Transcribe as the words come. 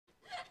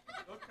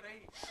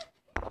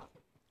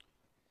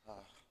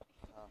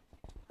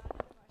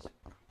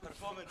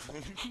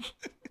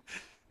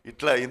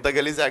ఇట్లా ఇంత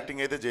గలీజ్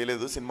యాక్టింగ్ అయితే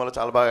చేయలేదు, సినిమాలో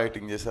చాలా బాగా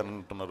యాక్టింగ్ చేశారు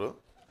అంటున్నారు.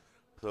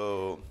 So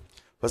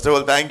first of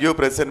all thank you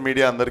press and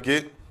media అందరికీ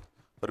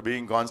for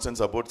being constant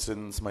support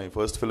since my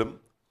first film.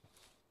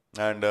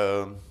 And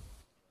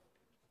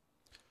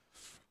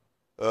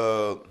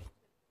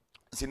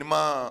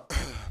cinema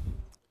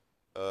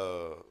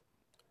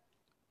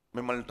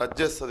మిమ్మల్ని టచ్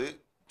చేస్తుంది,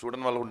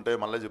 చూడని వాళ్ళు ఉంటే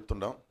మళ్ళీ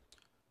చెప్తుంటాం.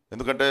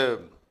 ఎందుకంటే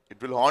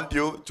ఇట్ విల్ హాంట్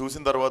యూ.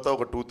 చూసిన తర్వాత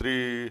ఒక 2-3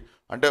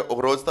 అంటే ఒక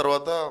రోజు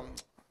తర్వాత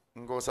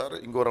ఇంకోసారి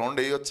ఇంకో రౌండ్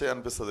వేయొచ్చే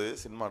అనిపిస్తుంది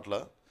సినిమా అట్లా.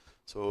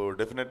 So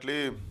definitely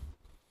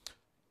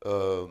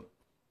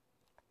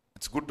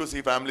it's good to see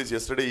families.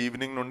 Yesterday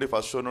evening నుండి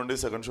ఫస్ట్ షో నుండి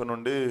సెకండ్ షో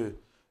నుండి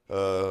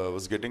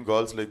was getting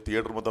calls like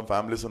theatre మొత్తం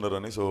ఫ్యామిలీస్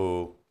ఉన్నారని. So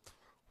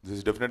this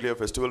is definitely a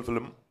festival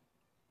film.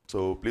 So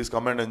please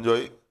come and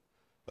enjoy.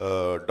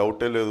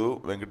 డౌటే లేదు,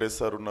 Venkatesh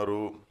sir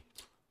ఉన్నారు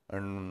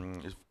and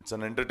it's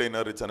an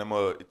entertainer, it's an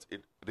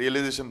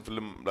realisation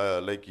film.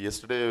 Like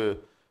yesterday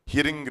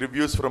hearing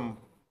reviews from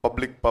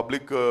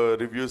public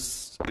reviews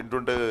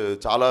వింటుంటే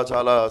చాలా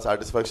చాలా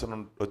satisfaction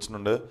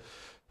వచ్చినుండే.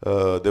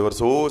 They were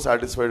so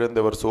satisfied and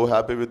they were so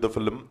happy with the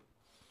film.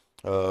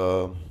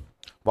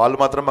 వాళ్ళు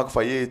మాత్రం మాకు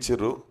 5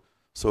 ఇచ్చారు.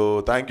 So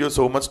thank you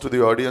so much to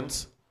the audience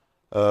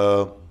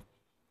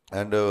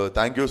and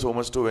thank you so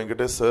much to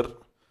Venkatesh sir.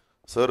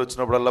 Sir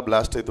వచ్చినప్పుడల్లా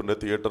blast అవుతుండే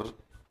theatre.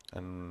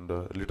 And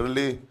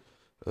literally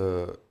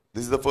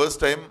this is the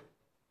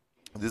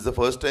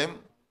first time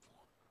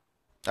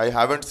I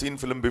haven't seen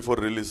film before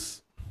release.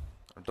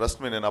 Trust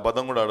me, నేను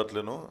అబద్ధం కూడా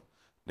ఆడట్లేను.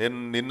 నేను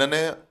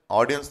నిన్ననే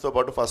ఆడియన్స్తో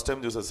పాటు first time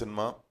చూసాను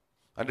cinema.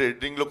 అంటే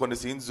ఎడిటింగ్లో కొన్ని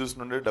సీన్స్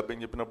చూసినుండే,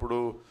 డబ్బింగ్ చెప్పినప్పుడు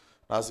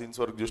నా సీన్స్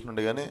వరకు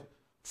చూసినుండే, కానీ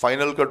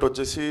ఫైనల్ కట్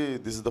వచ్చేసి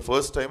this is the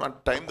first time. అంటే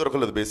టైం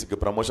దొరకలేదు బేసిక్గా,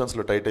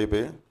 ప్రమోషన్స్లో టైట్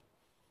అయిపోయి.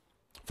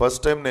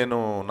 ఫస్ట్ టైం నేను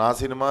నా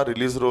సినిమా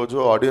రిలీజ్ రోజు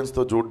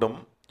ఆడియన్స్తో చూడడం.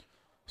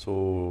 So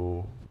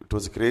it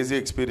was crazy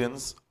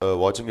experience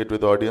watching it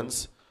with audience.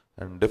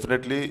 And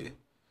definitely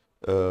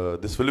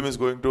this film is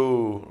going to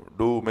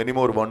do many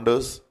more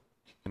wonders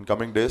in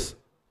coming days.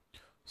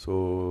 So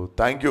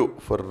thank you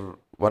for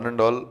one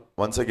and all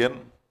once again.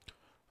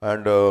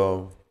 And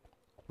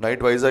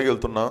night Vizag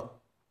వెళ్తున్నా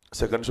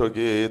second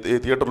షోకి. ఏ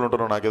థియేటర్లో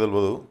ఉంటానో నాకే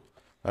తెలియదు.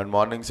 And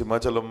morning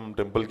Simhachalam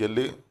టెంపుల్కి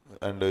వెళ్ళి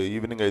and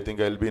evening I think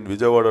I will be in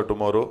Vijayawada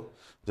tomorrow.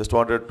 Just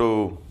wanted to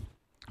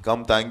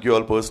come, thank you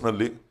all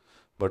personally.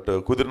 But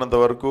కుదిరినంత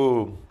వరకు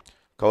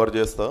cover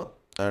చేస్తా.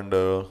 And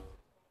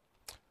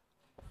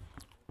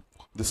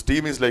this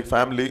team is like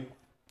family.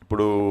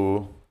 ఇప్పుడు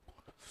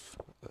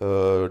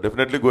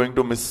definitely going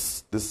to miss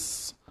this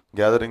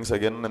gatherings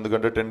again.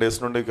 ఎందుకంటే 10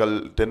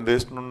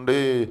 days నుండి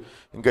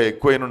ఇంకా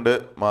ఎక్కువైనుండే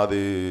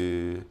మాది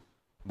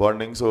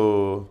bonding. So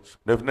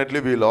definitely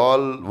we'll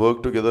all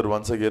work together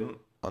once again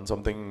on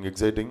something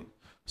exciting.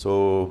 So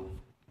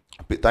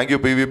thank you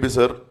PVP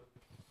sir,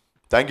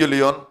 thank you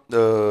Leone.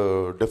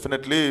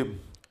 Definitely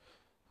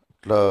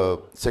ఇట్లా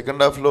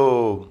second హాఫ్లో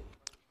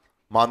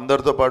మా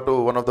అందరితో పాటు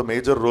one of the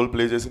major role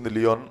play చేసింది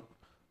Leone.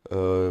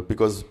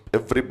 Because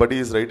everybody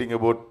is writing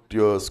about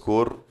your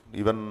score.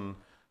 Even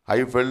I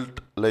felt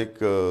like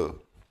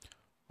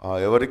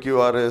ఎవరికి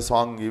వారే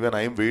song, even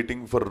I'm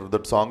waiting for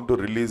that song to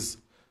release.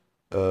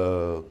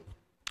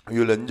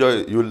 You'll enjoy,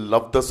 you'll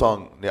love the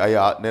song.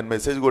 నేను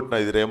message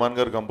కొట్టిన, ఇది రేమాన్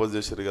గారు compose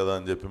చేశారు కదా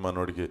అని చెప్పి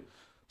మనోడికి.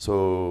 So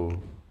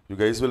you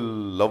guys will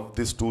love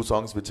this 2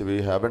 songs which we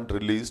haven't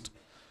released.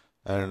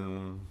 And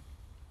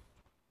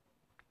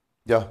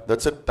yeah,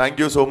 that's it. Thank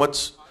you so much.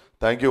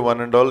 Thank you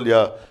one and all.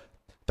 Yeah,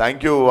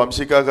 thank you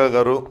వంశికా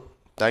గారు.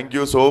 Thank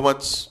you so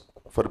much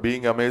for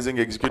being amazing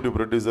executive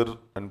producer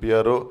and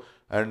PRO.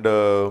 And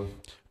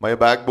my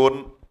back bone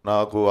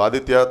నాకు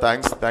Aditya.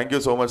 Thank you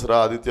so much రా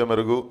ఆదిత్య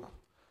మెరుగు.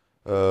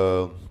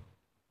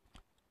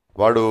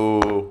 వాడు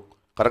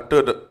correct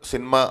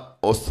cinema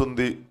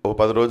వస్తుంది ఓ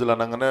 10 రోజులు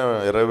అనగానే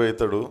 20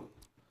 అవుతాడు.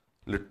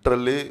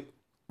 Literally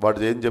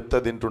వాడు ఏం చెప్తే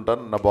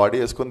తింటుంటాను, నా బాడీ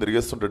వేసుకొని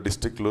తిరిగేస్తుంటాడు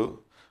డిస్ట్రిక్ట్లు.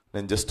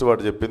 నేను జస్ట్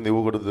వాడు చెప్పింది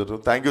ఇవ్వకూడదు.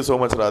 థ్యాంక్ యూ సో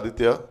మచ్ రా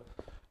Aditya.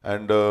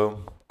 And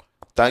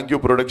thank you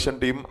production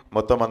team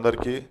మొత్తం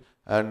అందరికీ.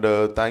 And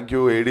thank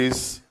you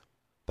Aedes,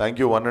 thank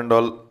you one and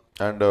all.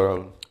 And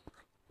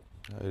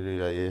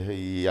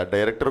ఈ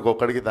డైరెక్టర్కి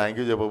ఒక్కడికి థ్యాంక్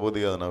యూ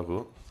చెప్పబోద్ది కదా నాకు.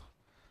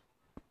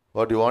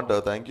 What you want?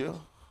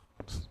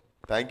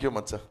 Thank you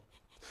Maccha.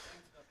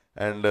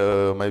 And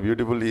my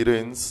beautiful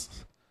heroines,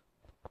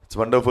 it's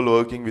wonderful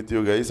working with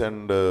you guys.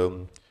 And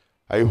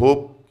I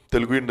hope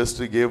Telugu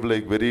industry gave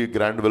like very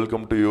grand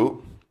welcome to you.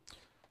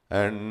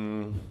 And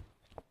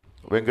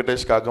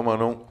Venkatesh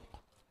Kakamanu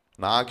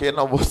నాకే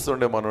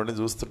నవ్వొస్తుండే మనోడిని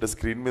చూస్తుంటే,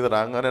 screen మీద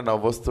రాగానే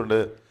నవ్వొస్తుండే.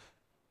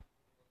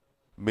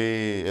 మీ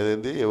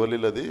ఏదేంది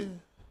ఎవరిది,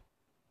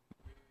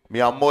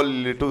 మీ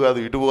అమ్మోళ్ళు ఇటు కాదు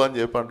ఇటు అని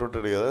చెప్పి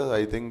అంటుంటాడు కదా.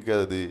 ఐ థింక్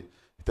అది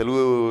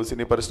తెలుగు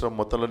సినీ పరిశ్రమ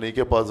మొత్తంలో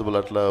నీకే పాసిబుల్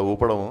అట్లా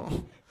ఊపడము.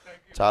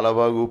 చాలా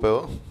బాగా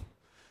ఊపావు.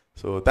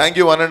 So thank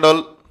you one and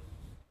all.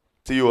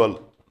 See you all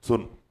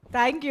soon.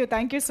 Thank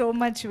you so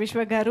much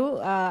విశ్వ గారు.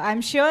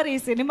 ఐఎమ్ ష్యూర్ ఈ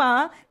cinema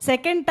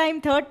second time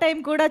third time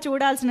కూడా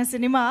చూడాల్సిన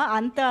సినిమా.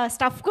 అంత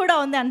స్టఫ్ కూడా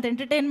ఉంది, అంత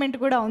ఎంటర్టైన్మెంట్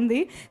కూడా ఉంది.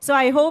 సో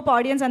ఐ హోప్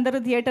ఆడియన్స్ అందరూ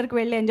థియేటర్కి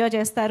వెళ్ళి ఎంజాయ్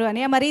చేస్తారు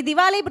అని. మరి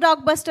దివాళీ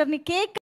బ్లాక్ బస్టర్ని కేక్